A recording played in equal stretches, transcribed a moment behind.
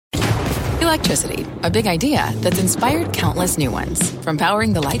electricity, a big idea that's inspired countless new ones. From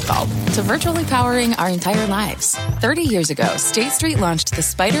powering the light bulb to virtually powering our entire lives. 30 years ago, State Street launched the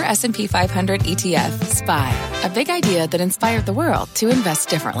SPDR S&P 500 ETF, SPY. A big idea that inspired the world to invest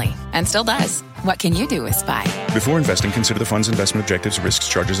differently. And still does. What can you do with SPY? Before investing, consider the fund's investment objectives, risks,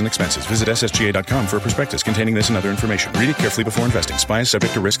 charges, and expenses. Visit ssga.com for a prospectus containing this and other information. Read it carefully before investing. SPY is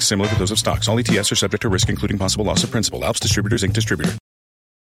subject to risks similar to those of stocks. All ETFs are subject to risk, including possible loss of principal. Alps Distributors, Inc. Distributor.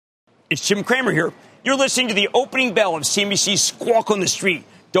 It's Jim Cramer here. You're listening to the opening bell of CNBC's Squawk on the Street.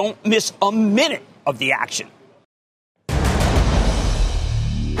 Don't miss a minute of the action.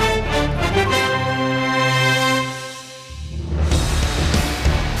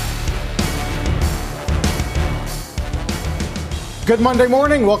 Good Monday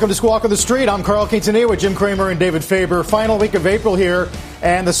morning. Welcome to Squawk on the Street. I'm Carl Quintanilla with Jim Cramer and David Faber. Final week of April here,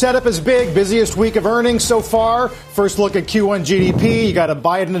 and the setup is big. Busiest week of earnings so far. First look at Q1 GDP. You got a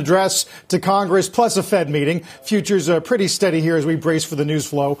Biden address to Congress plus a Fed meeting. Futures are pretty steady here as we brace for the news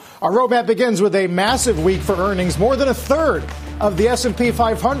flow. Our roadmap begins with a massive week for earnings. More than a third of the S&P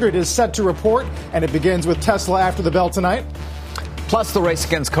 500 is set to report, and it begins with Tesla after the bell tonight. Plus, the race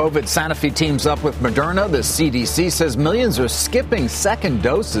against COVID. Sanofi teams up with Moderna. The CDC says millions are skipping second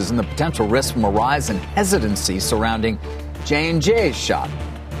doses and the potential risk from a rise in hesitancy surrounding J&J's shot.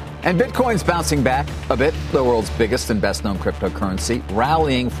 And Bitcoin's bouncing back a bit, the world's biggest and best-known cryptocurrency,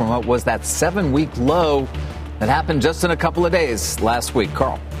 rallying from what was that 7-week low that happened just in a couple of days last week.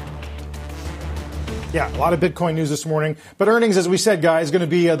 Carl. Yeah, a lot of Bitcoin news this morning. But earnings, as we said, guys, going to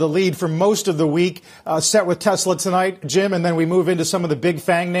be the lead for most of the week. Set with Tesla tonight, Jim, and then we move into some of the big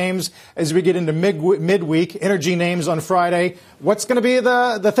FANG names as we get into midweek. Energy names on Friday. What's going to be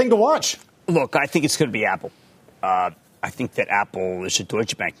the thing to watch? Look, I think it's going to be Apple. I think that Apple, there's a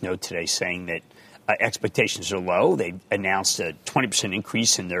Deutsche Bank note today saying that expectations are low. They announced a 20%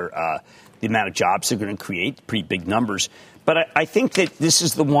 increase in their the amount of jobs they're going to create, pretty big numbers. But I think that this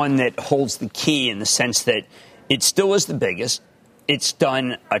is the one that holds the key in the sense that it still is the biggest. It's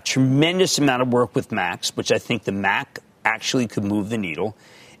done a tremendous amount of work with Macs, which I think the Mac actually could move the needle.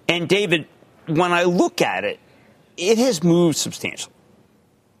 And, David, when I look at it, it has moved substantially.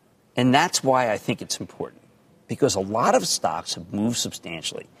 And that's why I think it's important, because a lot of stocks have moved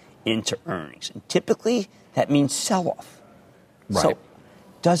substantially into earnings. And typically that means sell-off. Right. So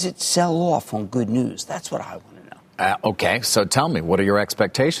does it sell off on good news? That's what I want. Okay, so tell me, what are your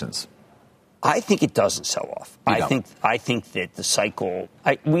expectations? I think it doesn't sell off. I think that the cycle.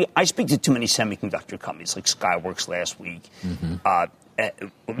 I speak to too many semiconductor companies like Skyworks last week,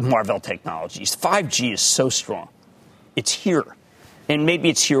 Marvell Technologies. 5G is so strong, it's here, and maybe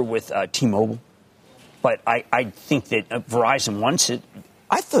it's here with T-Mobile. But I think that Verizon wants it.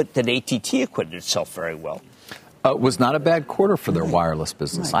 I thought that ATT acquitted itself very well. Was not a bad quarter for their wireless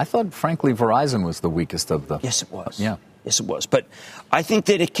business. Right. I thought, frankly, Verizon was the weakest of the... Yes, it was. Yeah. Yes, it was. But I think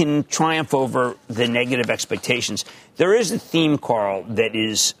that it can triumph over the negative expectations. There is a theme, Carl, that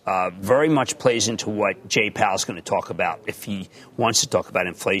is very much plays into what Jay Powell's going to talk about if he wants to talk about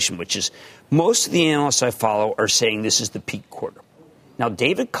inflation, which is most of the analysts I follow are saying this is the peak quarter. Now,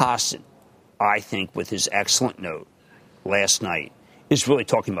 David Kostin, I think, with his excellent note last night, is really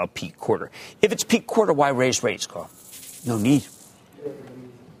talking about peak quarter. If it's peak quarter, why raise rates, Carl? No need.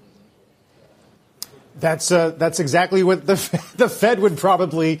 That's exactly what the Fed would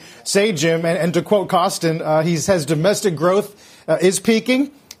probably say, Jim. And to quote Kostin, he says domestic growth is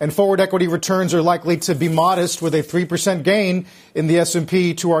peaking and forward equity returns are likely to be modest with a 3% gain in the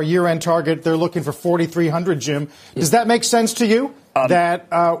S&P to our year-end target. They're looking for 4,300, Jim. Does that make sense to you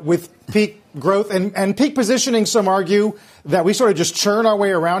that with peak growth and peak positioning, some argue that we sort of just churn our way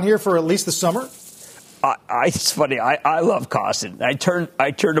around here for at least the summer? It's funny. I love Kostin. I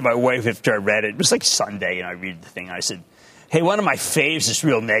turned to my wife after I read it. It was like Sunday, and I read the thing. I said, hey, one of my faves is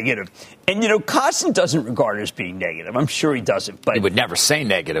real negative. And, Kostin doesn't regard it as being negative. I'm sure he doesn't. But he would never say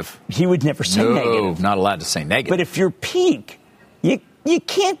negative. He would never say negative. No, not allowed to say negative. But if you're peak, you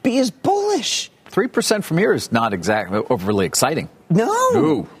can't be as bullish. 3% from here is not exactly overly exciting.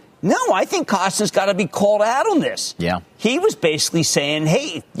 No, I think Kostin's got to be called out on this. Yeah. He was basically saying,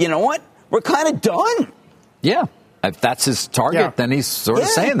 hey, you know what? We're kind of done. Yeah. If that's his target, then he's sort of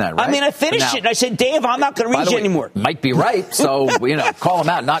saying that, right? I mean, I finished it, and I said, Dave, I'm not going to read you anymore. Might be right, so, call him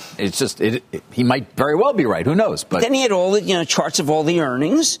out. He might very well be right. Who knows? But then he had all the, charts of all the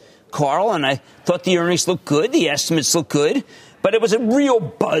earnings, Carl, and I thought the earnings looked good. The estimates looked good. But it was a real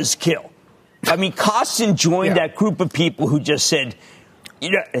buzzkill. I mean, Kostin joined that group of people who just said,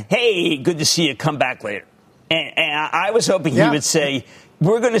 hey, good to see you. Come back later. And I was hoping he would say,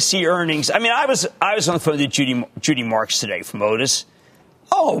 we're going to see earnings. I mean, I was on the phone with Judy Marks today from Otis.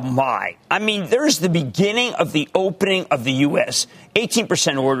 Oh, my. I mean, there's the beginning of the opening of the U.S.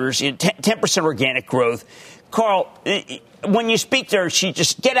 18% orders, 10% organic growth. Carl, when you speak to her, she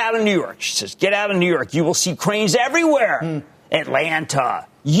just, get out of New York. She says, get out of New York. You will see cranes everywhere. Atlanta,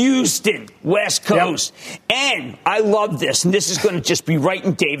 Houston, West Coast. Yep. And I love this, and this is going to just be right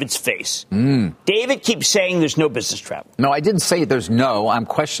in David's face. David keeps saying there's no business travel. No, I didn't say there's no. I'm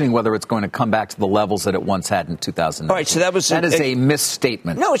questioning whether it's going to come back to the levels that it once had in 2009. All right, so that is a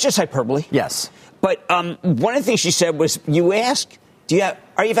misstatement. No, it's just hyperbole. Yes. But one of the things she said was, you ask,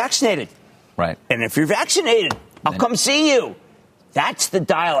 are you vaccinated? Right. And if you're vaccinated, I'll come see you. That's the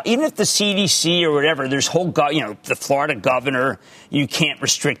dialogue. Even if the CDC or whatever, there's the Florida governor, you can't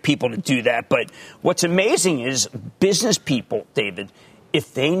restrict people to do that. But what's amazing is business people, David,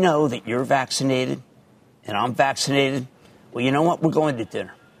 if they know that you're vaccinated and I'm vaccinated, well, you know what? We're going to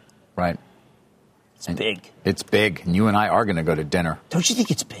dinner. Right. It's big. It's big. And you and I are going to go to dinner. Don't you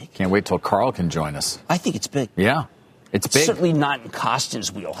think it's big? Can't wait till Carl can join us. I think it's big. Yeah. It's big. Certainly not in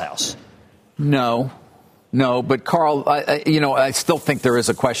Costin's wheelhouse. No, but Carl, I still think there is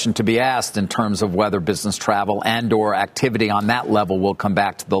a question to be asked in terms of whether business travel and or activity on that level will come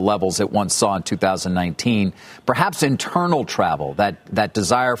back to the levels it once saw in 2019. Perhaps internal travel, that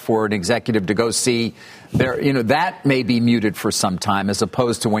desire for an executive to go see that may be muted for some time as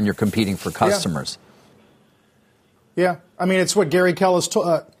opposed to when you're competing for customers. Yeah. I mean, it's what Gary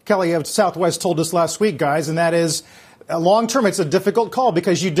Kelly of Southwest told us last week, guys, and that is long term, it's a difficult call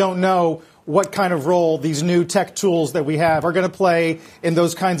because you don't know what kind of role these new tech tools that we have are going to play in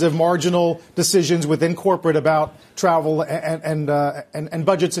those kinds of marginal decisions within corporate about travel and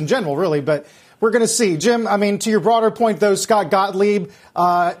budgets in general, really. But we're going to see. Jim, I mean, to your broader point, though, Scott Gottlieb,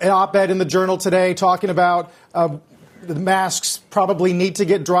 an op-ed in the Journal today talking about the masks probably need to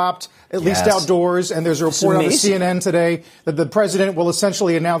get dropped, at least outdoors. And there's a report on the CNN today that the president will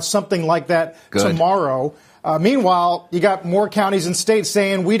essentially announce something like that tomorrow. Meanwhile, you got more counties and states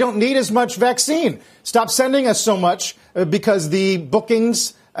saying we don't need as much vaccine. Stop sending us so much because the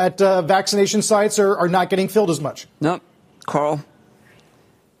bookings at vaccination sites are not getting filled as much. No, Carl,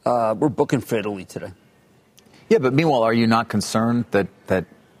 we're booking for Italy today. Yeah, but meanwhile, are you not concerned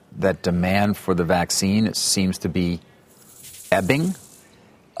that demand for the vaccine seems to be ebbing?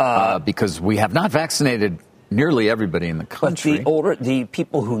 Because we have not vaccinated nearly everybody in the country. But the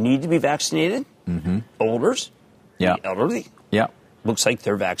people who need to be vaccinated, the elderly, looks like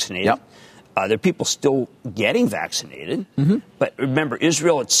they're vaccinated. Yep. There are people still getting vaccinated. But remember,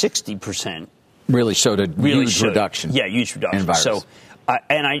 Israel at 60% really showed a huge reduction. Yeah, huge reduction. In virus. So,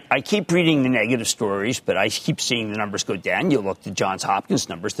 and I keep reading the negative stories, but I keep seeing the numbers go down. You look at Johns Hopkins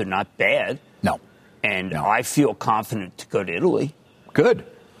numbers; they're not bad. No. And I feel confident to go to Italy. Good.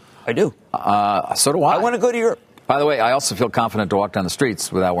 I do. So do I. I want to go to Europe. By the way, I also feel confident to walk down the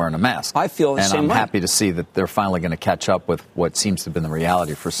streets without wearing a mask. I feel the same way. And I'm happy to see that they're finally going to catch up with what seems to have been the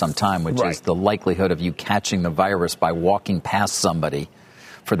reality for some time, which is the likelihood of you catching the virus by walking past somebody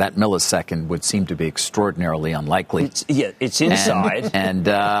for that millisecond would seem to be extraordinarily unlikely. It's inside. And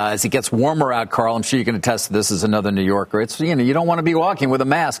as it gets warmer out, Carl, I'm sure you can attest to this as another New Yorker. It's you don't want to be walking with a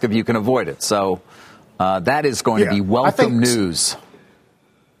mask if you can avoid it. So that is going to be welcome news.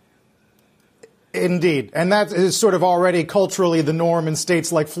 Indeed. And that is sort of already culturally the norm in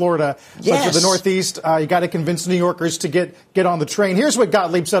states like Florida. But for the Northeast, you got to convince New Yorkers to get on the train. Here's what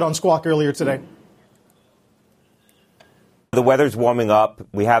Gottlieb said on Squawk earlier today. The weather's warming up.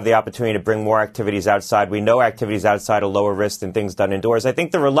 We have the opportunity to bring more activities outside. We know activities outside are lower risk than things done indoors. I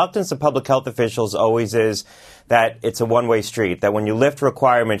think the reluctance of public health officials always is that it's a one-way street, that when you lift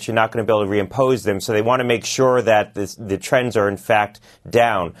requirements, you're not going to be able to reimpose them. So they want to make sure that the trends are, in fact,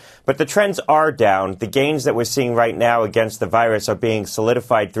 down. But the trends are down. The gains that we're seeing right now against the virus are being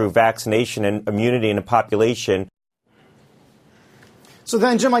solidified through vaccination and immunity in the population. So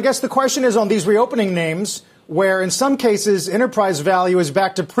then, Jim, I guess the question is on these reopening names, where in some cases enterprise value is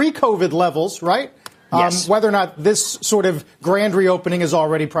back to pre-COVID levels, right? Yes. Whether or not this sort of grand reopening is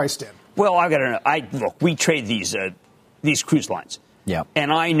already priced in. Well, I got to know. Look, we trade these cruise lines. Yeah.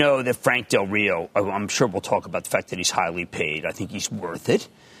 And I know that Frank Del Rio, I'm sure we'll talk about the fact that he's highly paid. I think he's worth it.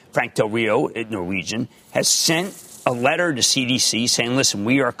 Frank Del Rio at Norwegian has sent a letter to CDC saying, listen,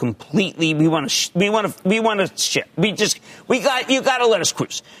 we are completely, we want to ship. You got to let us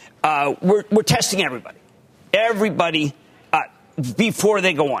cruise. We're testing everybody before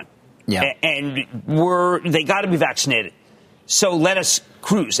they go on. Yeah. And they got to be vaccinated. So let us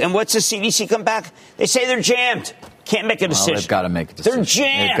cruise. And what's the CDC come back? They say they're jammed. Can't make a decision. They've got to make a decision. They're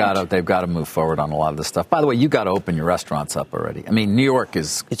jammed. They've got to move forward on a lot of this stuff. By the way, you got to open your restaurants up already. I mean, New York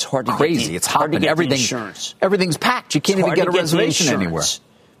is hard to crazy. It's hopping. Everything's packed. You can't even get a reservation anywhere.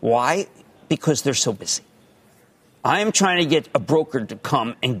 Why? Because they're so busy. I am trying to get a broker to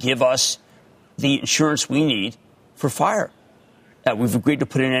come and give us the insurance we need for fire. We've agreed to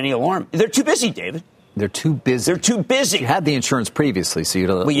put in any alarm. They're too busy, David. They're too busy. They're too busy. You had the insurance previously, so you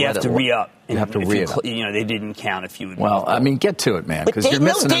have to re-up. You have to re-up. They didn't count if you would. Well, I mean, get to it, man, because you're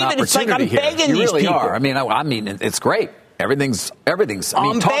missing an opportunity it's like I'm here. begging You these really people. are. I mean, it's great. Everything's. I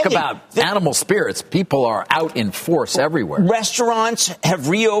mean, talk about animal spirits. People are out in force everywhere. Restaurants have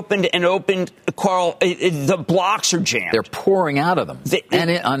reopened and opened. Carl, the blocks are jammed. They're pouring out of them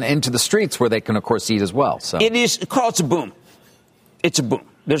into the streets where they can, of course, eat as well. So it is, Carl. It's a boom. It's a boom.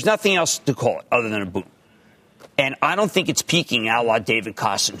 There's nothing else to call it other than a boom. And I don't think it's peaking a la David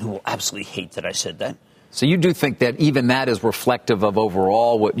Kostin, who will absolutely hate that I said that. So you do think that even that is reflective of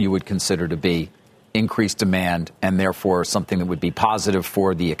overall what you would consider to be increased demand and therefore something that would be positive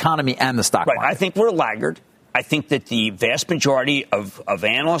for the economy and the stock market? I think we're a laggard. I think that the vast majority of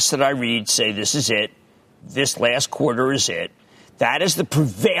analysts that I read say this is it. This last quarter is it. That is the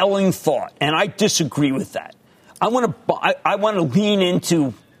prevailing thought. And I disagree with that. I want to lean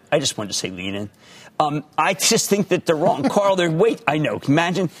into, I just wanted to say lean in. I just think that they're wrong. Carl, I know. Can you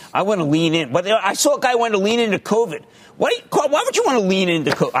imagine? I want to lean in. But I saw a guy want to lean into COVID. Carl, why would you want to lean into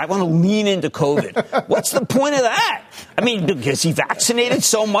COVID? I want to lean into COVID. What's the point of that? I mean, is he vaccinated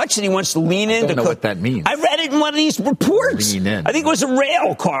so much that he wants to lean into COVID? I don't know what that means. I read it in one of these reports. Lean in. I think it was a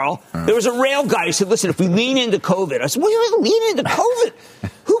rail, Carl. There was a rail guy who said, listen, if we lean into COVID. I said, well, you want to lean into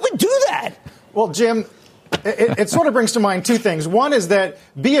COVID? Who would do that? Well, Jim, it sort of brings to mind two things. One is that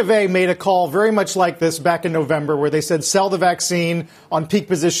B of A made a call very much like this back in November where they said sell the vaccine on peak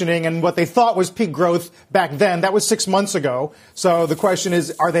positioning and what they thought was peak growth back then. That was 6 months ago. So the question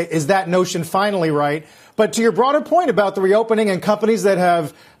is that notion finally right? But to your broader point about the reopening and companies that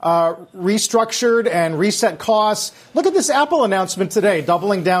have restructured and reset costs, look at this Apple announcement today,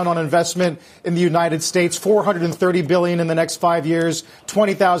 doubling down on investment in the United States, $430 billion in the next 5 years,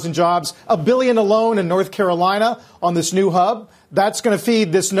 20,000 jobs, $1 billion alone in North Carolina on this new hub. That's going to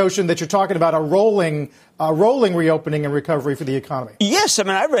feed this notion that you're talking about, a rolling reopening and recovery for the economy. Yes, I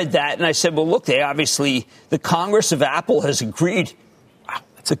mean, I read that and I said, well, look, the Congress of Apple has agreed.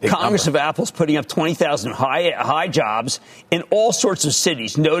 The Congress of Apple is putting up 20,000 high jobs in all sorts of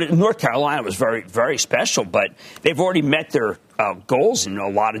cities. North Carolina was very, very special, but they've already met their goals in a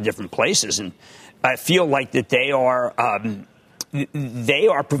lot of different places. And I feel like that they are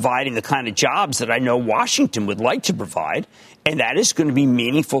providing the kind of jobs that I know Washington would like to provide, and that is going to be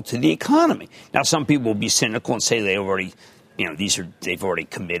meaningful to the economy. Now, some people will be cynical and say they've already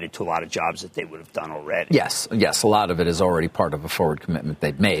committed to a lot of jobs that they would have done already. Yes, a lot of it is already part of a forward commitment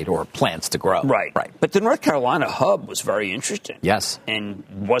they've made or plans to grow. Right. But the North Carolina hub was very interesting. Yes. And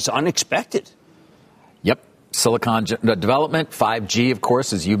was unexpected. Yep. Silicon development, 5G, of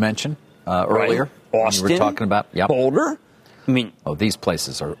course, as you mentioned earlier. Austin. You were talking about Boulder. I mean, these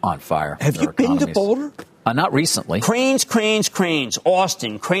places are on fire. Have you been to Boulder? Not recently. Cranes.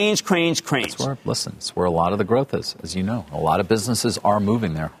 Austin, cranes. It's where a lot of the growth is, as you know. A lot of businesses are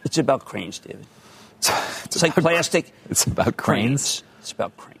moving there. It's about cranes, David. It's like plastic. It's about cranes. It's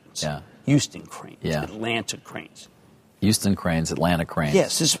about cranes. Yeah. Houston cranes. Yeah. Atlanta cranes. Houston cranes, Atlanta cranes.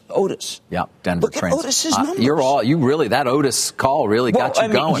 Yes, this is Otis. Yeah, Denver Look cranes. Look at Otis's numbers. That Otis call really got you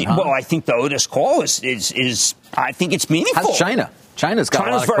going, huh? Well, I think the Otis call is I think it's meaningful. How's China? China's got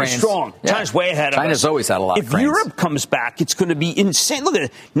a lot of cranes. China's very strong. Yeah. China's way ahead of us. China's always had a lot of cranes. If Europe comes back, it's going to be insane. Look at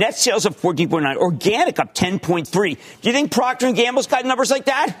it. Net sales up 14.9. Organic up 10.3. Do you think Procter & Gamble's got numbers like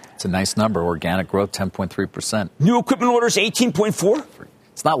that? It's a nice number. Organic growth, 10.3%. New equipment orders, 18.4.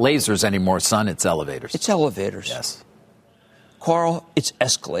 It's not lasers anymore, son. It's elevators. It's elevators. Yes. Carl, it's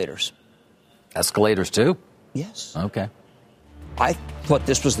escalators. Escalators, too? Yes. Okay. I thought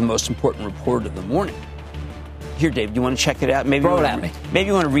this was the most important report of the morning. Here, David, you want to check it out? Maybe throw it at me. Maybe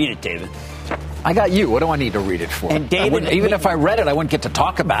you want to read it, David. I got you. What do I need to read it for? And David, even if I read it, I wouldn't get to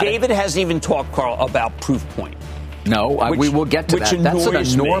talk about David hasn't even talked, Carl, about Proofpoint. No, we will get to that. That's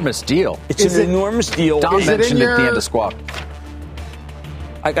an enormous deal. It's an enormous deal. Don mentioned at the end of Squawk.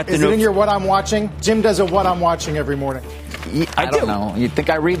 Is it in your What I'm Watching? Jim does a What I'm Watching every morning. I don't know. You think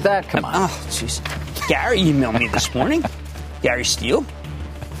I read that? Come on. Oh, jeez. Gary emailed me this morning. Gary Steele.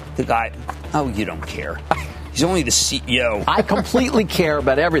 The guy. Oh, you don't care. He's only the CEO. I completely care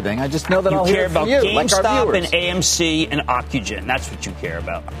about everything. I just know that I'll hear from you. You care about GameStop like and AMC and Ocugen. That's what you care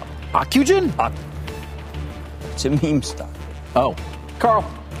about. Ocugen? It's a meme stock. Oh. Carl.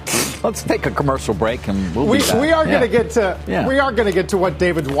 Let's take a commercial break and we'll be back. We are going to get to what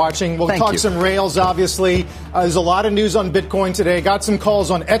David's watching. We'll talk some rails, obviously. There's a lot of news on Bitcoin today. Got some calls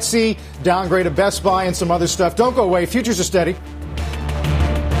on Etsy, downgrade of Best Buy, and some other stuff. Don't go away. Futures are steady.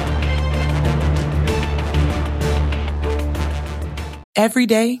 Every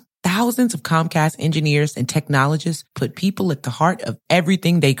day, thousands of Comcast engineers and technologists put people at the heart of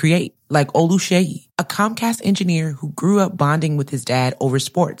everything they create. Like Oluseyi, a Comcast engineer who grew up bonding with his dad over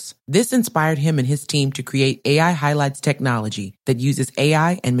sports. This inspired him and his team to create AI Highlights technology that uses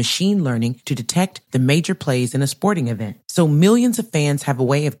AI and machine learning to detect the major plays in a sporting event. So millions of fans have a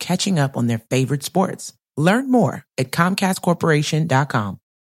way of catching up on their favorite sports. Learn more at ComcastCorporation.com.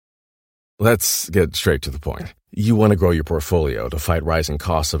 Let's get straight to the point. You want to grow your portfolio to fight rising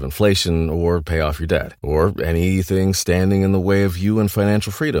costs of inflation or pay off your debt or anything standing in the way of you and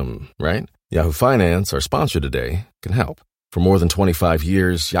financial freedom, right? Yahoo Finance, our sponsor today, can help. For more than 25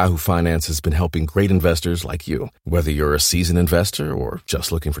 years, Yahoo Finance has been helping great investors like you. Whether you're a seasoned investor or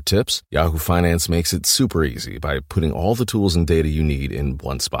just looking for tips, Yahoo Finance makes it super easy by putting all the tools and data you need in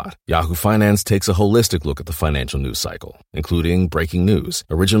one spot. Yahoo Finance takes a holistic look at the financial news cycle, including breaking news,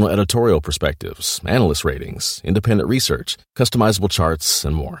 original editorial perspectives, analyst ratings, independent research, customizable charts,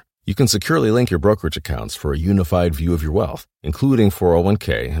 and more. You can securely link your brokerage accounts for a unified view of your wealth, including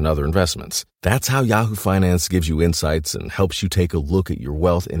 401k and other investments. That's how Yahoo Finance gives you insights and helps you take a look at your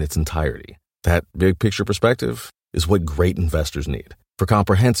wealth in its entirety. That big picture perspective is what great investors need. For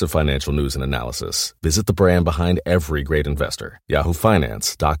comprehensive financial news and analysis, visit the brand behind every great investor,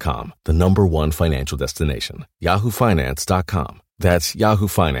 yahoofinance.com, the #1 financial destination, yahoofinance.com. That's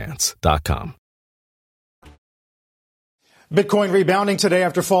yahoofinance.com. Bitcoin rebounding today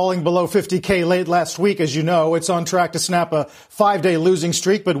after falling below 50K late last week. As you know, it's on track to snap a 5-day losing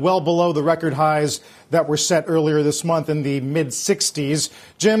streak, but well below the record highs that were set earlier this month in the mid-60s.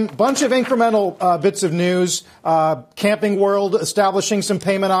 Jim, bunch of incremental bits of news. Camping World establishing some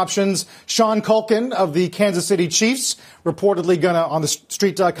payment options. Sean Culkin of the Kansas City Chiefs reportedly on the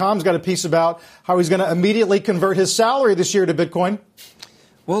street.com's got a piece about how he's going to immediately convert his salary this year to Bitcoin.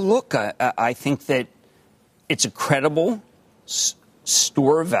 Well, look, I think that it's a credible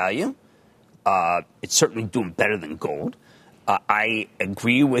store of value. It's certainly doing better than gold. I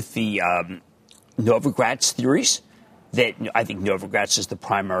agree with the Novogratz theories that I think Novogratz is the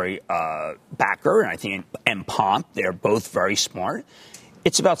primary backer, and I think and Pomp, they're both very smart.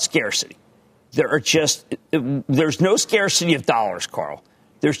 It's about scarcity. There's no scarcity of dollars, Carl.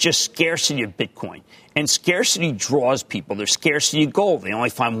 There's just scarcity of Bitcoin. And scarcity draws people. There's scarcity of gold. They only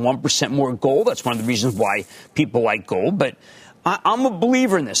find 1% more gold. That's one of the reasons why people like gold. But I'm a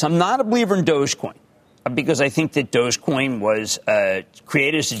believer in this. I'm not a believer in Dogecoin because I think that Dogecoin was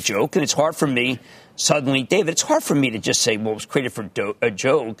created as a joke. And it's hard for me suddenly, David, it's hard for me to just say, well, it was created for a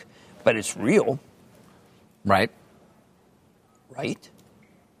joke, but it's real. Right. Right?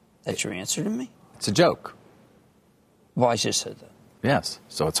 That's your answer to me? It's a joke. Well, I just said that. Yes.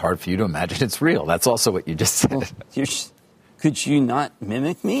 So it's hard for you to imagine it's real. That's also what you just said. Well, could you not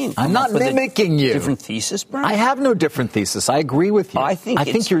mimic me? I'm not mimicking you. Different thesis, Brian? I have no different thesis. I agree with you. I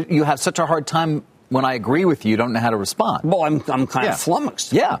think you have such a hard time when I agree with you. You don't know how to respond. Well, I'm kind of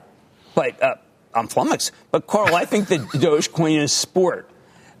flummoxed. Yeah. But I'm flummoxed. But, Carl, I think that Dogecoin is sport.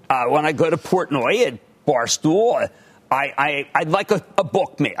 When I go to Portnoy at Barstool, I'd like a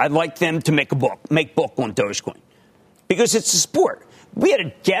book made. I'd like them to make book on Dogecoin because it's a sport. We had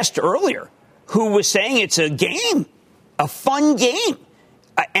a guest earlier who was saying it's a game, a fun game.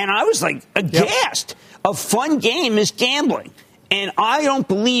 And I was like, aghast. Yep. A fun game is gambling. And I don't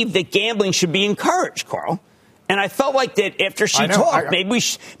believe that gambling should be encouraged, Carl. And I felt like that after she talked,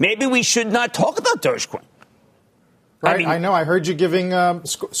 maybe we should not talk about Dogecoin. Right, I know. I heard you giving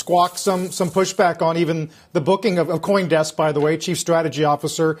Squawk some pushback on even the booking of CoinDesk, by the way, Chief Strategy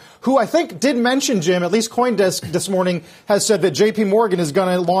Officer, who I think did mention, Jim, at least CoinDesk this morning has said that J.P. Morgan is going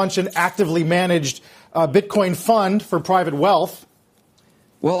to launch an actively managed Bitcoin fund for private wealth.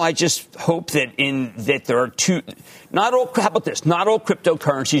 Well, I just hope that there are two. How about this? Not all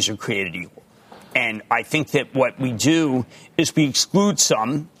cryptocurrencies are created equal. And I think that what we do is we exclude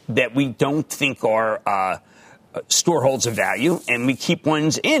some that we don't think are store holds of value, and we keep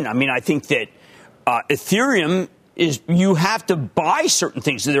ones in. I mean, I think that Ethereum is you have to buy certain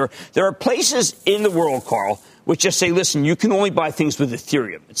things. There are places in the world, Carl, which just say, listen, you can only buy things with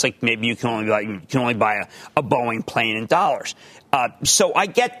Ethereum. It's like maybe you can only buy a Boeing plane in dollars. So I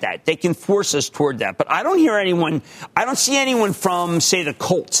get that. They can force us toward that. But I don't see anyone from, say, the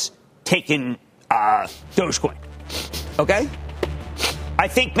Colts taking Dogecoin. Okay? I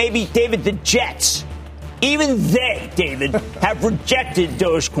think maybe, David, the Jets, even they, David, have rejected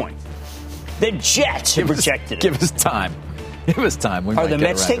Dogecoin. The Jets have rejected it. Give us time. Give us time. Are the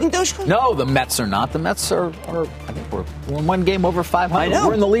Mets taking Dogecoin? No, the Mets are not. The Mets are I think we're one game over 500. I know.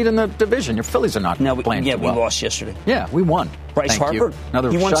 We're in the lead in the division. Your Phillies are not playing too well. We lost yesterday. Yeah, we won. Bryce Harper, Another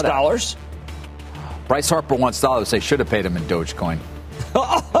he wants shutout. dollars. Bryce Harper wants dollars. They should have paid him in Dogecoin.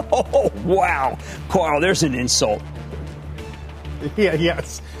 Oh, wow. Carl, there's an insult. Yeah,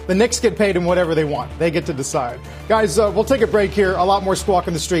 yes. The Knicks get paid in whatever they want. They get to decide. Guys, we'll take a break here. A lot more Squawk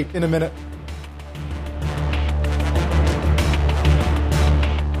in the Street in a minute.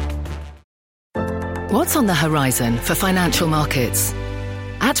 What's on the horizon for financial markets?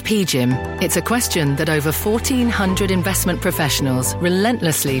 At PGIM, it's a question that over 1,400 investment professionals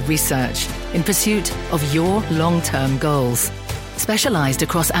relentlessly research in pursuit of your long-term goals. Specialized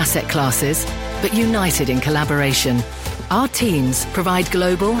across asset classes, but united in collaboration, our teams provide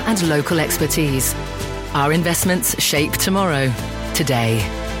global and local expertise. Our investments shape tomorrow, today.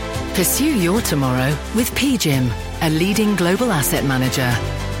 Pursue your tomorrow with PGIM, a leading global asset manager.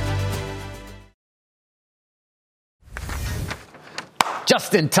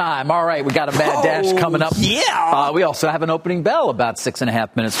 Just in time. All right, we got a Mad Dash coming up. Yeah. We also have an opening bell about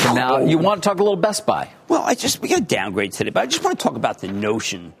 6.5 minutes from now. You want to talk a little Best Buy? Well, we got a downgrade today, but I just want to talk about the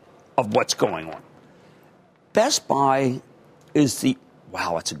notion of what's going on. Best Buy is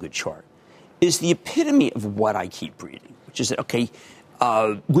that's a good chart, is the epitome of what I keep reading, which is that, okay,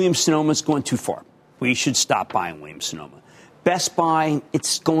 Williams-Sonoma's going too far. We should stop buying Williams-Sonoma. Best Buy,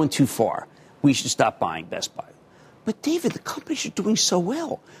 it's going too far. We should stop buying Best Buy. But, David, the companies are doing so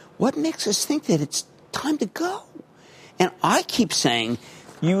well. What makes us think that it's time to go? And I keep saying,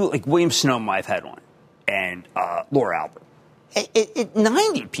 like Williams-Sonoma I've had on, and Laura Albert.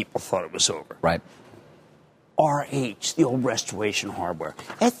 90 people thought it was over. Right. RH, the old Restoration Hardware,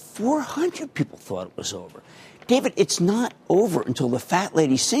 at 400 people thought it was over. David, it's not over until the fat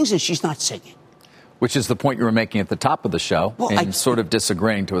lady sings, and she's not singing. Which is the point you were making at the top of the show, and sort of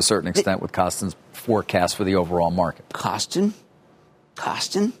disagreeing to a certain extent with Costin's forecast for the overall market. Costin?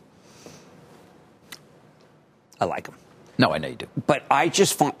 I like him. No, I know you do. But I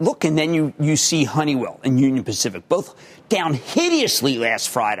just find, look, and then you see Honeywell and Union Pacific, both down hideously last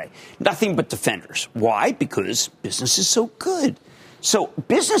Friday. Nothing but defenders. Why? Because business is so good. So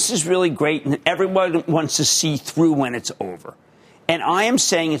business is really great, and everyone wants to see through when it's over. And I am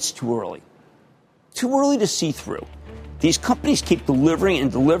saying it's too early. Too early to see through. These companies keep delivering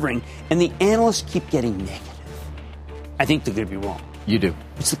and delivering, and the analysts keep getting negative. I think they're going to be wrong. You do.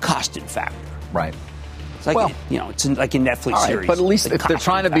 It's the Costin factor. Right. It's like, it's like a Netflix series. But at least if they're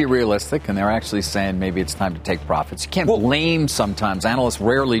trying to be factor. realistic and they're actually saying maybe it's time to take profits, you can't blame sometimes. Analysts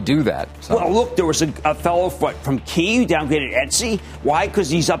rarely do that. So. Well, look, there was a fellow from Key who downgraded Etsy. Why? Because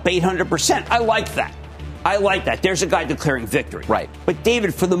he's up 800%. I like that. There's a guy declaring victory. Right. But,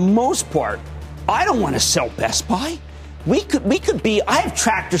 David, for the most part, I don't want to sell Best Buy. We could be. I have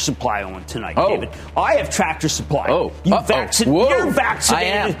Tractor Supply on tonight, David. I have Tractor Supply. You're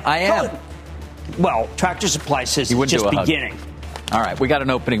vaccinated. I am. Well, Tractor Supply says it's just beginning. All right, we got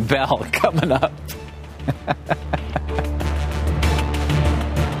an opening bell coming up.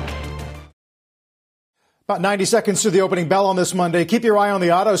 About 90 seconds to the opening bell on this Monday. Keep your eye on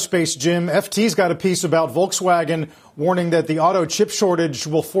the auto space, Jim. FT's got a piece about Volkswagen warning that the auto chip shortage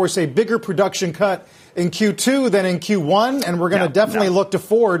will force a bigger production cut in Q2 than in Q1, and we're going to definitely look to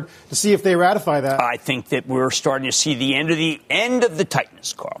Ford to see if they ratify that. I think that we're starting to see the end of the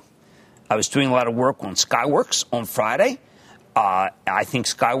tightness, Carl. I was doing a lot of work on Skyworks on Friday. I think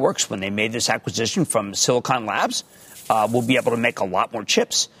Skyworks, when they made this acquisition from Silicon Labs, will be able to make a lot more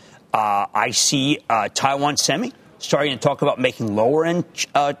chips. I see Taiwan Semi starting to talk about making lower-end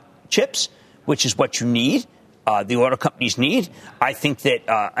chips, which is what you need, the auto companies need. I think that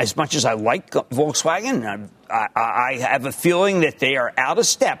as much as I like Volkswagen, I have a feeling that they are out of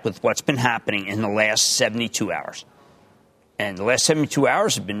step with what's been happening in the last 72 hours. And the last 72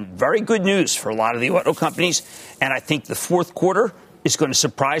 hours have been very good news for a lot of the auto companies. And I think the fourth quarter is going to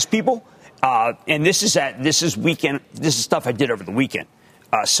surprise people. And this is weekend. This is stuff I did over the weekend.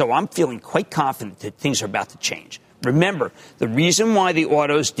 So I'm feeling quite confident that things are about to change. Remember, the reason why the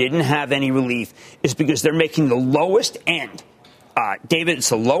autos didn't have any relief is because they're making the lowest end. David, it's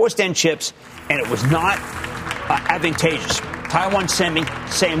the lowest end chips, and it was not advantageous. Taiwan Semi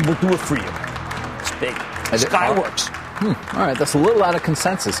saying, we'll do it for you. It's big. Skyworks. All right, that's a little out of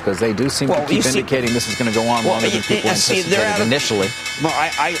consensus because they do seem to keep indicating this is going to go on longer than people anticipated initially. Well,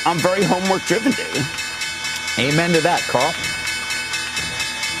 I'm very homework driven, David. Amen to that, Carl.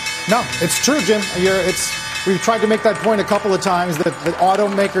 No, it's true, Jim. We've tried to make that point a couple of times that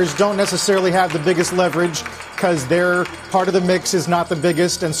automakers don't necessarily have the biggest leverage. because their part of the mix is not the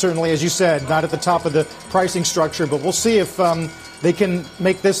biggest, and certainly, as you said, not at the top of the pricing structure. But we'll see if they can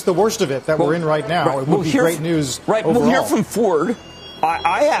make this the worst of it that we're in right now. Right. It would be great news. Right. Overall. We'll hear from Ford.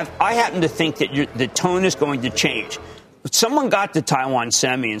 I happen to think that the tone is going to change. Someone got to Taiwan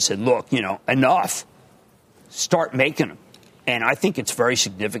Semi and said, look, enough. Start making them. And I think it's very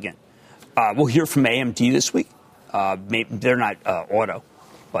significant. We'll hear from AMD this week. Maybe they're not auto,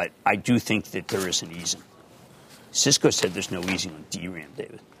 but I do think that there is an easing. Cisco said there's no easing on DRAM,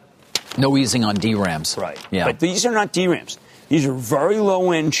 David. No easing on DRAMs. Right. Yeah. But these are not DRAMs. These are very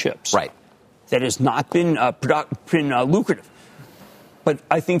low-end chips. Right. That has not been lucrative. But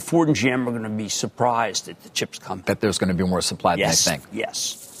I think Ford and GM are going to be surprised that the chips come. That there's going to be more supply than they think.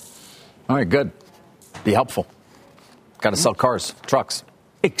 Yes. All right, good. Be helpful. Got to sell cars, trucks.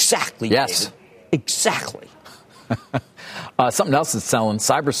 Exactly. Yes. David. Exactly. Something else that's selling,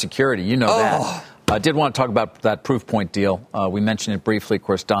 cybersecurity. You know that. I did want to talk about that Proofpoint deal. We mentioned it briefly. Of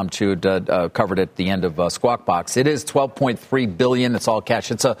course, Dom Chud covered it at the end of Squawk Box. It is $12.3 billion. It's all cash.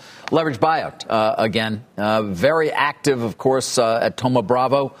 It's a leveraged buyout, again. Very active, of course, at Thoma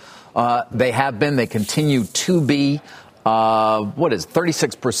Bravo. They have been. They continue to be.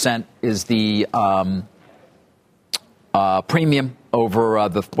 36% is the premium over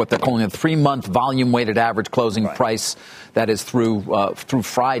what they're calling a 3-month volume-weighted average closing price. That is through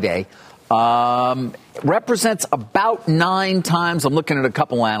Friday. Represents about 9 times. I'm looking at a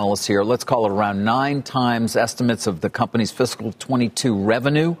couple analysts here. Let's call it around 9 times estimates of the company's fiscal 22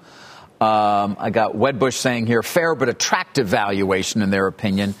 revenue. I got Wedbush saying here, fair but attractive valuation in their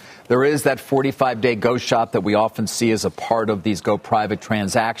opinion. There is that 45-day go shop that we often see as a part of these go private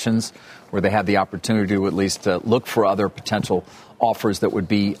transactions, where they have the opportunity to at least look for other potential offers that would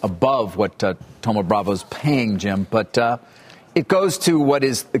be above what Thoma Bravo's paying, Jim. But it goes to what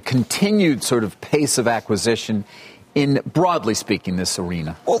is the continued sort of pace of acquisition in, broadly speaking, this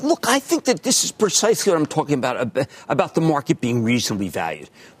arena. Well, look, I think that this is precisely what I'm talking about the market being reasonably valued.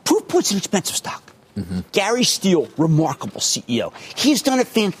 Proofpoint's an expensive stock. Mm-hmm. Gary Steele, remarkable CEO. He's done a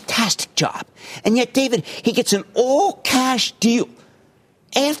fantastic job. And yet, David, he gets an all-cash deal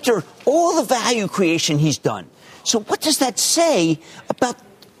after all the value creation he's done. So what does that say about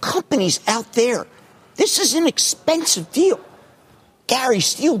companies out there? This is an expensive deal. Gary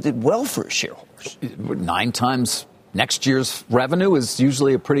Steele did well for his shareholders. 9 times next year's revenue is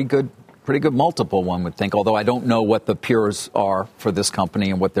usually a pretty good multiple, one would think, although I don't know what the peers are for this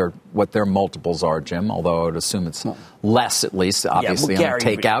company and what their multiples are, Jim, although I would assume it's less, at least. Obviously, on a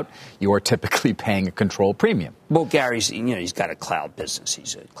takeout, you are typically paying a control premium. Well, Gary's, he's got a cloud business.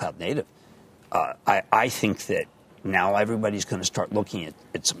 He's a cloud native. I think that now everybody's going to start looking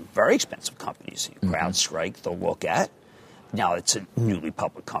at some very expensive companies. CrowdStrike, they'll look at. Now, it's a newly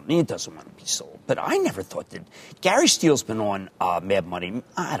public company. It doesn't want to be sold. But I never thought that Gary Steele's been on Mad Money,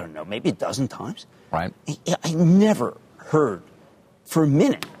 I don't know, maybe a dozen times. Right. I never heard for a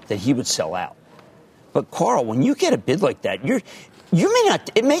minute that he would sell out. But, Carl, when you get a bid like that, you may not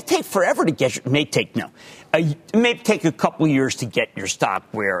 – it may take forever to get – it may take a couple of years to get your stock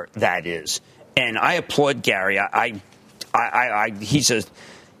where that is. And I applaud Gary.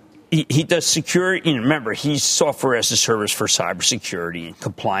 He does security. Remember, he's software as a service for cybersecurity and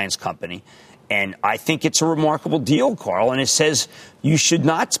compliance company. And I think it's a remarkable deal, Carl. And it says you should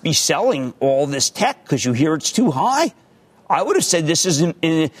not be selling all this tech because you hear it's too high. I would have said this is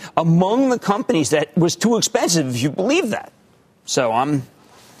among the companies that was too expensive, if you believe that. So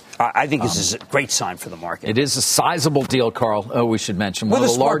I think this is a great sign for the market. It is a sizable deal, Carl. We should mention one of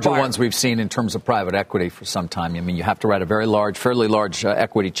the larger ones we've seen in terms of private equity for some time. I mean, you have to write a fairly large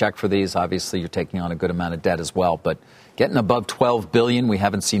equity check for these. Obviously, you're taking on a good amount of debt as well. But getting above $12 billion, we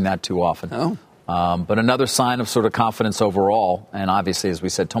haven't seen that too often. Oh. But another sign of sort of confidence overall. And obviously, as we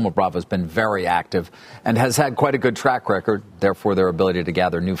said, Thoma Bravo has been very active and has had quite a good track record. Therefore, their ability to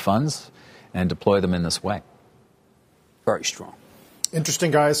gather new funds and deploy them in this way. Very strong.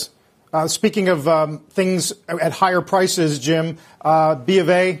 Interesting, guys. Speaking of things at higher prices, Jim, B of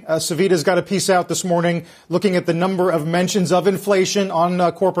A, Savita's got a piece out this morning looking at the number of mentions of inflation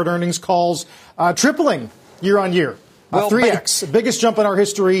on corporate earnings calls, tripling year on year. 3X, biggest jump in our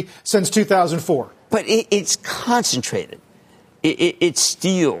history since 2004. But it's concentrated. It's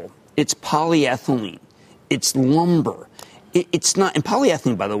steel. It's polyethylene. It's lumber. It's not. And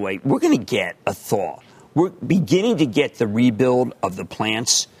polyethylene, by the way, we're going to get a thaw. We're beginning to get the rebuild of the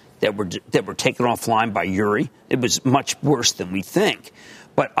plants that were taken offline by Uri. It was much worse than we think.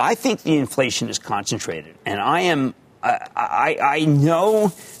 But I think the inflation is concentrated. And I am I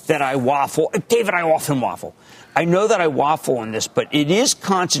know that I waffle. David, I often waffle. I know that I waffle on this, but it is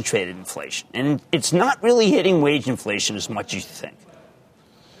concentrated inflation. And it's not really hitting wage inflation as much as you think.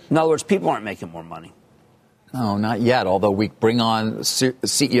 In other words, people aren't making more money. No, not yet, although we bring on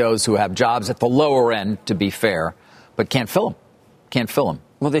CEOs who have jobs at the lower end, to be fair, but can't fill them.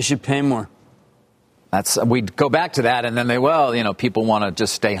 Well, they should pay more. We'd go back to that, and then people want to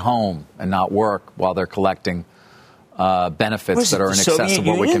just stay home and not work while they're collecting benefits that are in excess of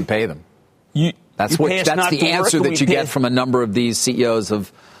what we can pay them. That's the answer that you get from a number of these CEOs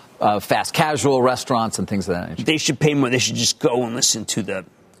of fast casual restaurants and things of that nature. They should pay more. They should just go and listen to the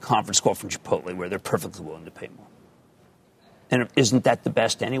conference call from Chipotle where they're perfectly willing to pay more. And isn't that the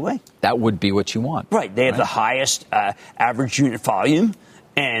best anyway? That would be what you want. Right. They have the highest average unit volume,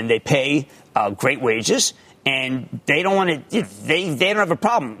 and they pay great wages, and they don't want to. They don't have a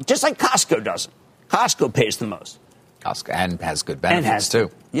problem. Just like Costco doesn't. Costco pays the most. Costco and has good benefits too.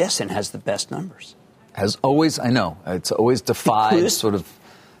 Yes, and has the best numbers. Has always, I know, it's always defied sort of.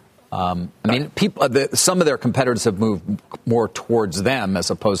 Some of their competitors have moved more towards them as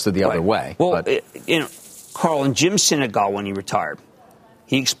opposed to the other way. Well, Carl, and Jim Sinegal, when he retired,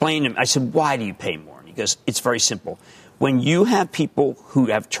 he explained to me, I said, why do you pay more? And he goes, it's very simple. When you have people who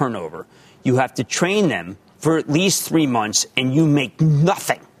have turnover, you have to train them for at least 3 months, and you make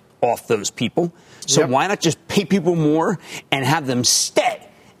nothing off those people. So why not just pay people more and have them stay?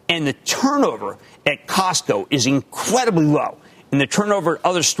 And the turnover at Costco is incredibly low. And the turnover at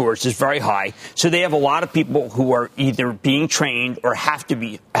other stores is very high. So they have a lot of people who are either being trained or have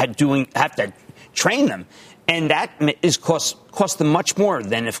to train them. And that is cost them much more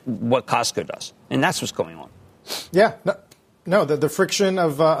than what Costco does. And that's what's going on. Yeah. No, the friction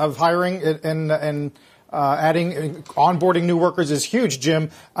of hiring and adding, onboarding new workers is huge, Jim.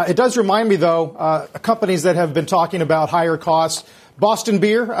 It does remind me, though, companies that have been talking about higher costs. Boston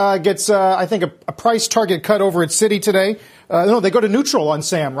Beer gets, I think, a price target cut over at Citi today. No, they go to neutral on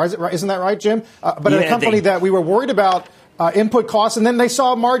SAM, right? Isn't that right, Jim? But a company that we were worried about input costs, and then they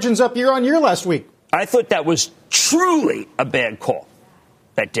saw margins up year on year last week. I thought that was truly a bad call,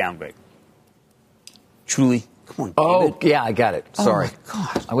 that downgrade. Truly. Come on, David. Oh, yeah, I got it. Sorry. Oh,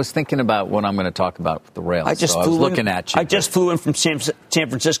 my God. I was thinking about what I'm going to talk about with the rails. I was looking at you. I just flew in from San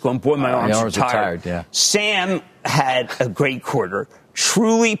Francisco, and boy, my arms are tired. Yeah. Sam had a great quarter.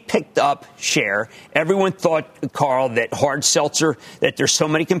 Truly picked up share. Everyone thought, Carl, that hard seltzer, that there's so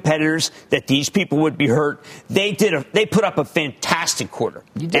many competitors, that these people would be hurt. They put up a fantastic quarter.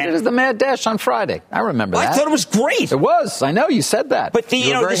 You did it as the Mad Dash on Friday. I remember that. I thought it was great. It was. I know you said that. But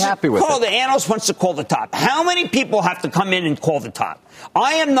you were very happy with Carl, it. The analyst wants to call the top. How many people have to come in and call the top?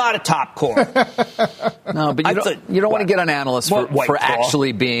 I am not a top caller. No, but you don't want to get on analysts for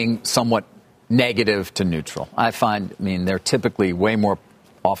actually being somewhat negative to neutral. I mean, they're typically way more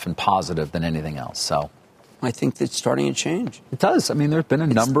often positive than anything else. So I think that's starting to change. It does. I mean, there have been a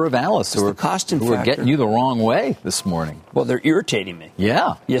number of analysts who are getting you the wrong way this morning. Well, they're irritating me.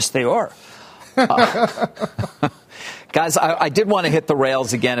 Yeah. Yes, they are. Guys, I did want to hit the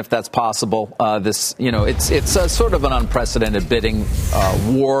rails again, if that's possible. It's a sort of an unprecedented bidding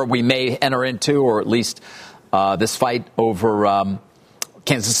war we may enter into, or at least this fight over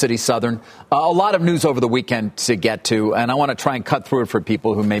Kansas City Southern. A lot of news over the weekend to get to, and I want to try and cut through it for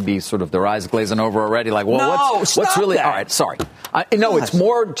people who may be sort of their eyes glazing over already, like, well, what's really... That. All right, sorry. It's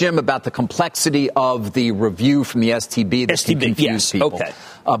more, Jim, about the complexity of the review from the STB that can confuse people. Okay.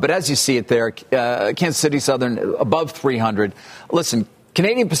 But as you see it there, Kansas City Southern above 300. Listen,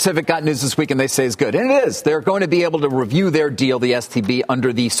 Canadian Pacific got news this week, and they say it's good. And it is. They're going to be able to review their deal, the STB,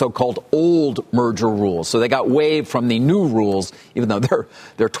 under the so-called old merger rules. So they got waived from the new rules, even though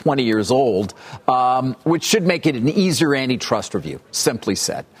they're 20 years old, which should make it an easier antitrust review, simply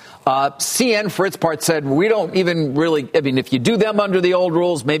said. CN, for its part, said, we don't even really, if you do them under the old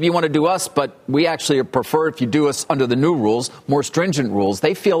rules, maybe you want to do us, but we actually prefer if you do us under the new rules, more stringent rules.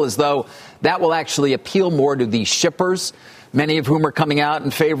 They feel as though that will actually appeal more to the shippers, many of whom are coming out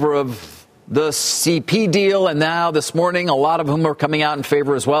in favor of the CP deal. And now this morning, a lot of whom are coming out in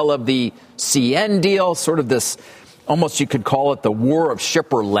favor as well of the CN deal, sort of this, almost you could call it the war of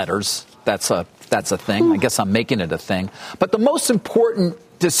shipper letters. That's a thing. I guess I'm making it a thing. But the most important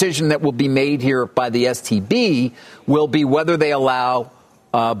decision that will be made here by the STB will be whether they allow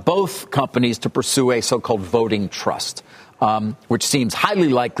both companies to pursue a so-called voting trust. Which seems highly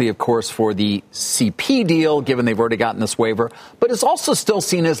likely, of course, for the CP deal, given they've already gotten this waiver, but is also still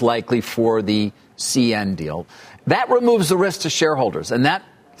seen as likely for the CN deal. That removes the risk to shareholders, and that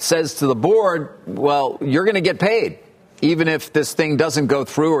says to the board, well, you're going to get paid, even if this thing doesn't go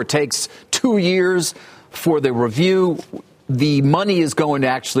through or takes 2 years for the review. The money is going to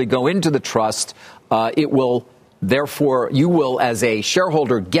actually go into the trust. It will, therefore, you will, as a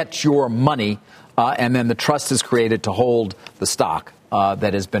shareholder, get your money, and then the trust is created to hold the stock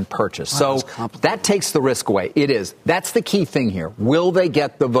that has been purchased. Wow, so that takes the risk away. It is. That's the key thing here. Will they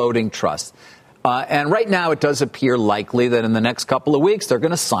get the voting trust? And right now, it does appear likely that in the next couple of weeks, they're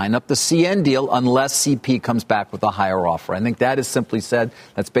going to sign up the CN deal unless CP comes back with a higher offer. I think that is simply said.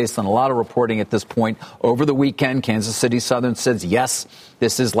 That's based on a lot of reporting at this point. Over the weekend, Kansas City Southern says, yes,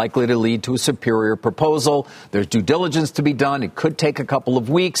 this is likely to lead to a superior proposal. There's due diligence to be done. It could take a couple of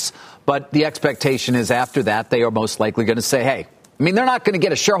weeks. But the expectation is after that, they are most likely going to say, hey, I mean, they're not going to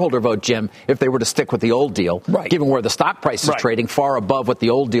get a shareholder vote, Jim, if they were to stick with the old deal, given where the stock price is trading far above what the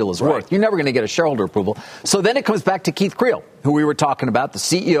old deal is worth. You're never going to get a shareholder approval. So then it comes back to Keith Creel, who we were talking about, the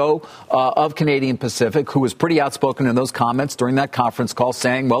CEO of Canadian Pacific, who was pretty outspoken in those comments during that conference call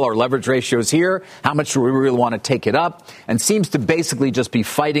saying, well, our leverage ratio is here. How much do we really want to take it up? And seems to basically just be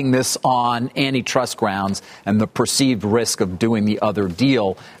fighting this on antitrust grounds and the perceived risk of doing the other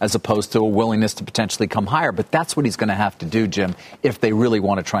deal as opposed to a willingness to potentially come higher. But that's what he's going to have to do, Jim, if they really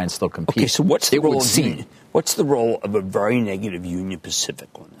want to try and still compete. Okay, so what's the role of a very negative Union Pacific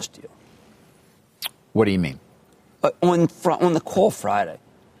on this deal? What do you mean? On the call Friday,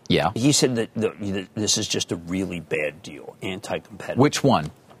 yeah, he said that this is just a really bad deal, anti-competitive. Which one?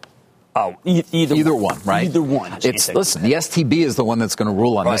 Oh, either one, right? Either one. Listen, the STB is the one that's going to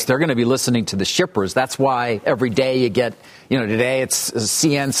rule on this. They're going to be listening to the shippers. That's why every day you get, today it's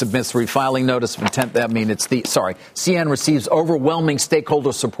CN submits refiling notice of intent. CN receives overwhelming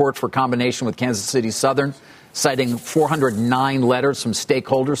stakeholder support for combination with Kansas City Southern, citing 409 letters from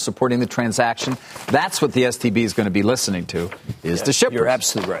stakeholders supporting the transaction. That's what the STB is going to be listening to, is the shippers. You're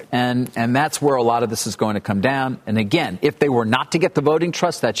absolutely right. And that's where a lot of this is going to come down. And again, if they were not to get the voting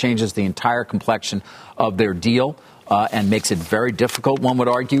trust, that changes the entire complexion of their deal and makes it very difficult, one would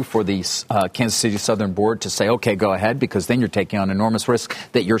argue, for the Kansas City Southern board to say, okay, go ahead, because then you're taking on enormous risk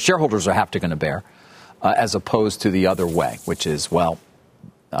that your shareholders are going to bear, as opposed to the other way, which is,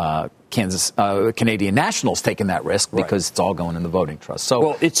 Canadian National's taking that risk because it's all going in the voting trust.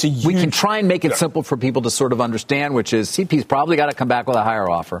 So we can try and make it simple for people to sort of understand, which is CP's probably got to come back with a higher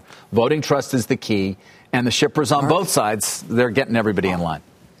offer. Voting trust is the key. And the shippers on both sides, they're getting everybody in line.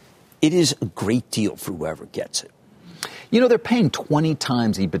 It is a great deal for whoever gets it. They're paying 20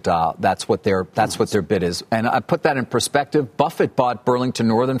 times EBITDA. That's what their bid is. And I put that in perspective. Buffett bought Burlington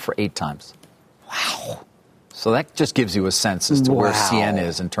Northern for 8 times. Wow. So that just gives you a sense as to where CN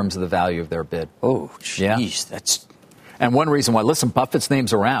is in terms of the value of their bid. Oh, jeez. That's... And one reason why, listen, Buffett's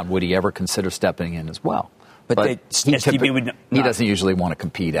name's around. Would he ever consider stepping in as well? But he doesn't usually want to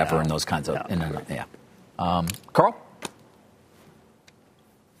compete ever in those kinds of... Carl?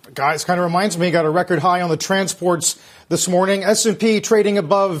 Guys, kind of reminds me, got a record high on the transports this morning. S&P trading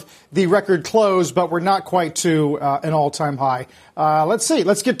above the record close, but we're not quite to an all-time high. Let's see.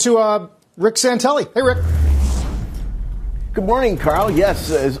 Let's get to Rick Santelli. Hey, Rick. Good morning, Carl.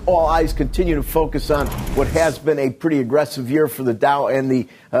 Yes, as all eyes continue to focus on what has been a pretty aggressive year for the Dow and the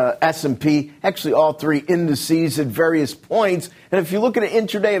S&P, actually all three indices at various points. And if you look at an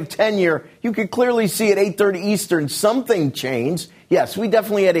intraday of 10-year, you can clearly see at 8:30 Eastern something changed. Yes, we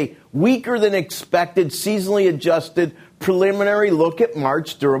definitely had a weaker than expected, seasonally adjusted preliminary look at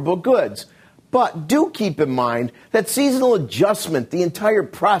March durable goods. But do keep in mind that seasonal adjustment, the entire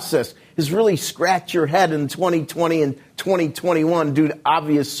process, is really scratch your head in 2020 and 2021 due to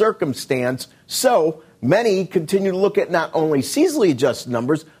obvious circumstance. So many continue to look at not only seasonally adjusted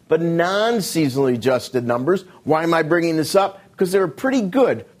numbers, but non-seasonally adjusted numbers. Why am I bringing this up? Because they're pretty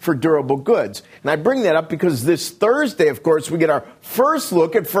good for durable goods. And I bring that up because this Thursday, of course, we get our first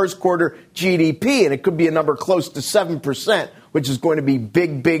look at first quarter GDP, and it could be a number close to 7%, which is going to be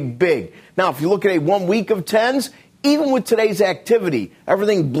big, big, big. Now, if you look at a 1 week of 10s, even with today's activity,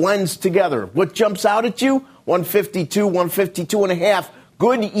 everything blends together. What jumps out at you? 152, 152 and a half.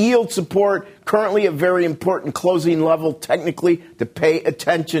 Good yield support, currently a very important closing level technically to pay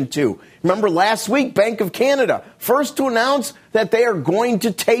attention to. Remember last week, Bank of Canada, first to announce that they are going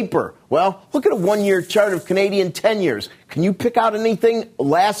to taper. Well, look at a 1-year chart of Canadian 10 years. Can you pick out anything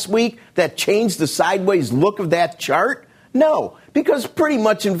last week that changed the sideways look of that chart? No, because pretty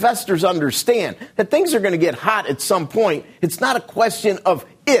much investors understand that things are going to get hot at some point. It's not a question of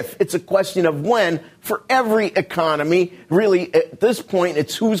if, it's a question of when. For every economy, really, at this point,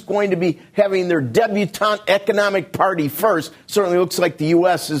 it's who's going to be having their debutante economic party first. Certainly looks like the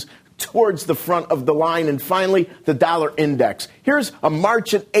U.S. is towards the front of the line. And finally, the dollar index. Here's a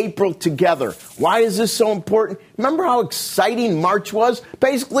March and April together. Why is this so important? Remember how exciting March was?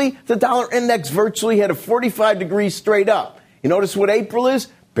 Basically, the dollar index virtually had a 45 degrees straight up. You notice what April is?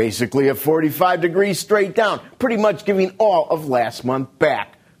 Basically a 45 degrees straight down, pretty much giving all of last month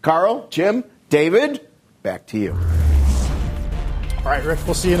back. Carl, Jim, David, back to you. All right, Rick,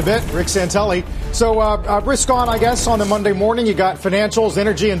 we'll see you in a bit. Rick Santelli. So risk on, I guess, on the Monday morning. You got financials,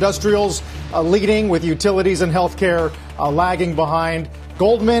 energy, industrials leading, with utilities and healthcare lagging behind.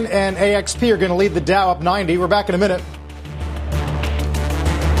 Goldman and AXP are going to lead the Dow up 90. We're back in a minute.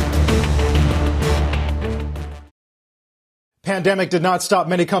 Pandemic did not stop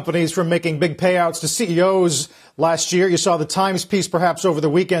many companies from making big payouts to CEOs last year. You saw the Times piece perhaps over the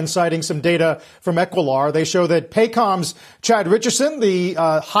weekend citing some data from Equilar. They show that Paycom's Chad Richardson, the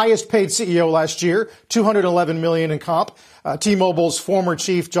highest paid CEO last year, $211 million in comp. T-Mobile's former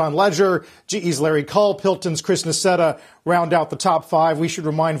chief John Legere, GE's Larry Culp, Hilton's Chris Nassetta round out the top five. We should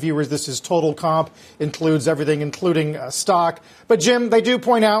remind viewers this is total comp, includes everything, including stock. But, Jim, they do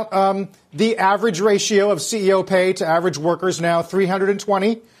point out the average ratio of CEO pay to average workers now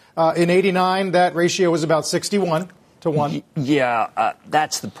 320. In 89, that ratio was about 61 to 1. Yeah,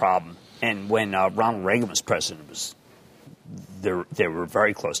 that's the problem. And when Ronald Reagan was president, they were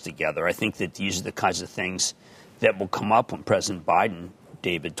very close together. I think that these are the kinds of things that will come up when President Biden,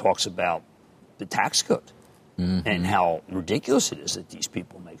 David, talks about the tax code and how ridiculous it is that these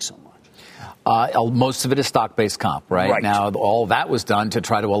people make so much. Most of it is stock-based comp, right? Now, all that was done to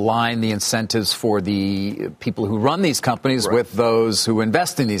try to align the incentives for the people who run these companies with those who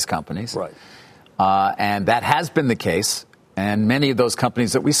invest in these companies. Right. And that has been the case. And many of those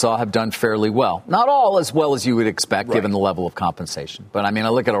companies that we saw have done fairly well. Not all as well as you would expect, given the level of compensation. But, I mean, I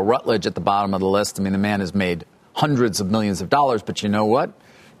look at a Rutledge at the bottom of the list. I mean, the man has made hundreds of millions of dollars. But you know what?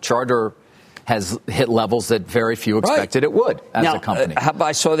 Charter has hit levels that very few expected it would as a company. How about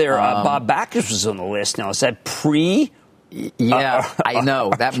I saw there Bob Backus was on the list. Now, is that pre? Yeah, I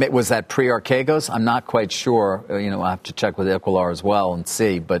know. Was that pre-Archegos? I'm not quite sure. I have to check with Equilar as well and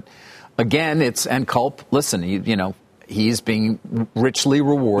see. But again, and Culp, listen, he's being richly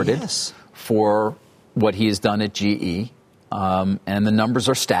rewarded for what he has done at GE. And the numbers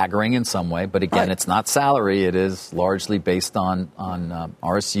are staggering in some way. But again, it's not salary. It is largely based on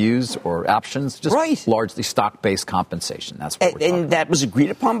RSUs or options, just largely stock-based compensation. That's what we're talking about. And that was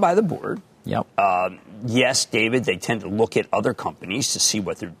agreed upon by the board. Yep. Yes, David, they tend to look at other companies to see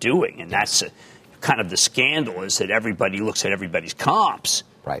what they're doing. And that's kind of the scandal, is that everybody looks at everybody's comps.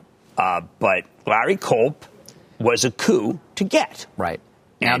 Right. But Larry Culp was a coup to get. Right.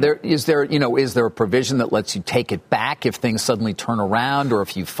 Now, is there a provision that lets you take it back if things suddenly turn around, or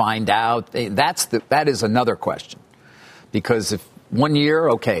if you find out? That is another question. Because if 1 year,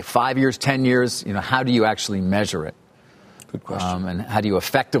 5 years, 10 years, how do you actually measure it? Good question. And how do you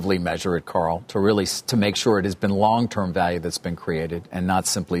effectively measure it, Carl, to make sure it has been long-term value that's been created and not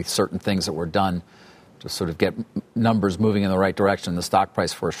simply certain things that were done to sort of get numbers moving in the right direction in the stock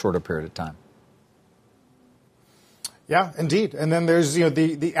price for a shorter period of time? Yeah, indeed. And then there's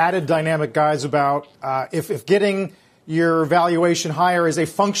the added dynamic, guys, about if getting your valuation higher is a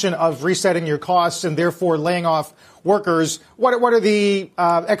function of resetting your costs and therefore laying off workers, what are the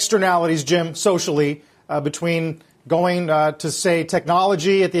externalities, Jim, socially between going to, say,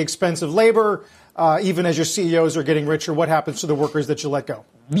 technology at the expense of labor, even as your CEOs are getting richer? What happens to the workers that you let go?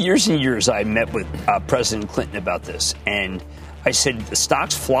 Years and years I met with President Clinton about this, and I said, the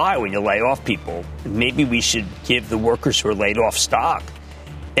stocks fly when you lay off people. Maybe we should give the workers who are laid off stock.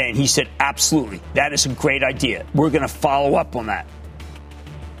 And he said, absolutely. That is a great idea. We're going to follow up on that.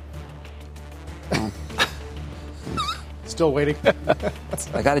 Still waiting.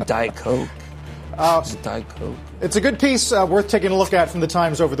 I got a Diet Coke. It's a Diet Coke. It's a good piece worth taking a look at from the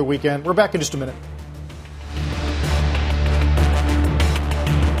Times over the weekend. We're back in just a minute.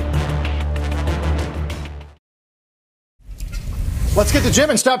 Let's get to Jim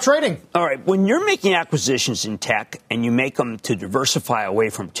and stop trading. All right. When you're making acquisitions in tech and you make them to diversify away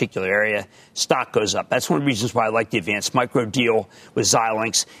from a particular area, stock goes up. That's one of the reasons why I like the Advanced Micro deal with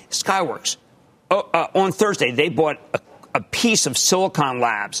Xilinx. Skyworks. On Thursday, they bought a piece of Silicon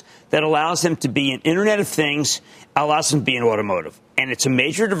Labs that allows them to be an Internet of Things, allows them to be in automotive. And it's a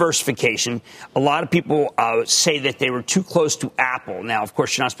major diversification. A lot of people say that they were too close to Apple. Now, of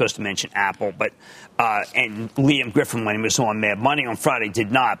course, you're not supposed to mention Apple, but and Liam Griffin, when he was on Mad Money on Friday,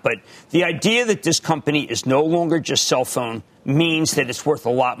 did not. But the idea that this company is no longer just cell phone means that it's worth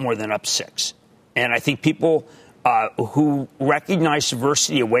a lot more than up 6. And I think people who recognize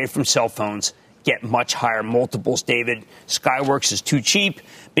diversity away from cell phones get much higher multiples, David. Skyworks is too cheap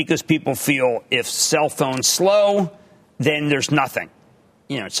because people feel if cell phones slow, then there's nothing.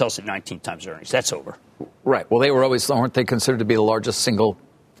 It sells at 19 times earnings. That's over. Right. Well, weren't they considered to be the largest single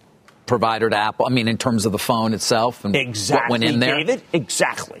provider to Apple? I mean, in terms of the phone itself and exactly, what went in there? David,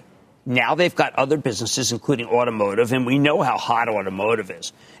 exactly. Now they've got other businesses, including automotive, and we know how hot automotive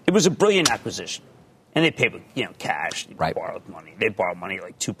is. It was a brilliant acquisition. And they paid with, cash. They borrowed money. They borrowed money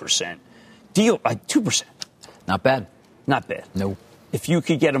like 2%. Deal, 2%. Not bad. Not bad. No. If you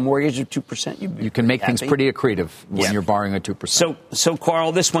could get a mortgage of 2%, you can make things pretty accretive when you're borrowing at 2%. So,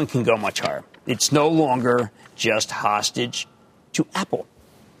 Carl, this one can go much higher. It's no longer just hostage to Apple.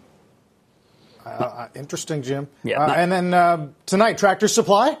 Interesting, Jim. Yeah. And then tonight, Tractor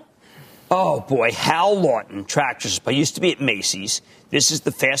Supply? Oh, boy. Hal Lawton, Tractor Supply. Used to be at Macy's. This is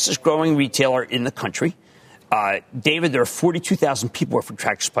the fastest growing retailer in the country. David, there are 42,000 people work for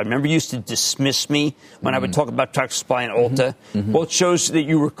Tractor Supply. Remember, you used to dismiss me when I would talk about Tractor Supply and Ulta? Mm-hmm. Well, it shows that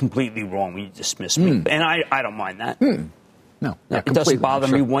you were completely wrong when you dismissed me. And I don't mind that. No, it doesn't bother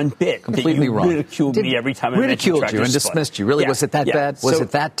me one bit. Completely that you wrong. Ridiculed me every time I mentioned Tractor Supply. Ridiculed you and dismissed you. Really? Was it that bad? Was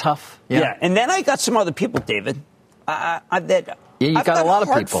it that tough? Yeah. And then I got some other people, David. You got a lot of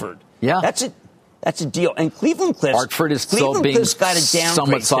Hartford. people. Yeah. That's a deal. And Cleveland Cliffs. Hartford is still being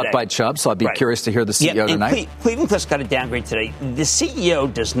somewhat sought by Chubb, so I'd be curious to hear the CEO tonight. Cleveland Cliffs got a downgrade today. The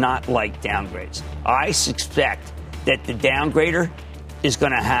CEO does not like downgrades. I suspect that the downgrader is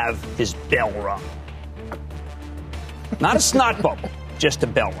going to have his bell rung. Not a snot bubble, just a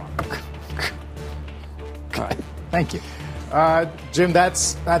bell rung. All right. Thank you. Jim,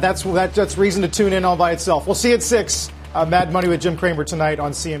 that's reason to tune in all by itself. We'll see you at 6. Mad Money with Jim Cramer tonight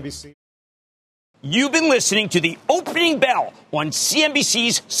on CNBC. You've been listening to the opening bell on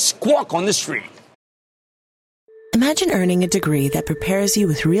CNBC's Squawk on the Street. Imagine earning a degree that prepares you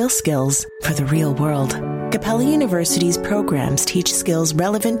with real skills for the real world. Capella University's programs teach skills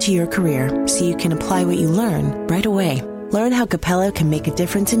relevant to your career so you can apply what you learn right away. Learn how Capella can make a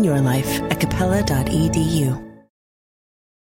difference in your life at capella.edu.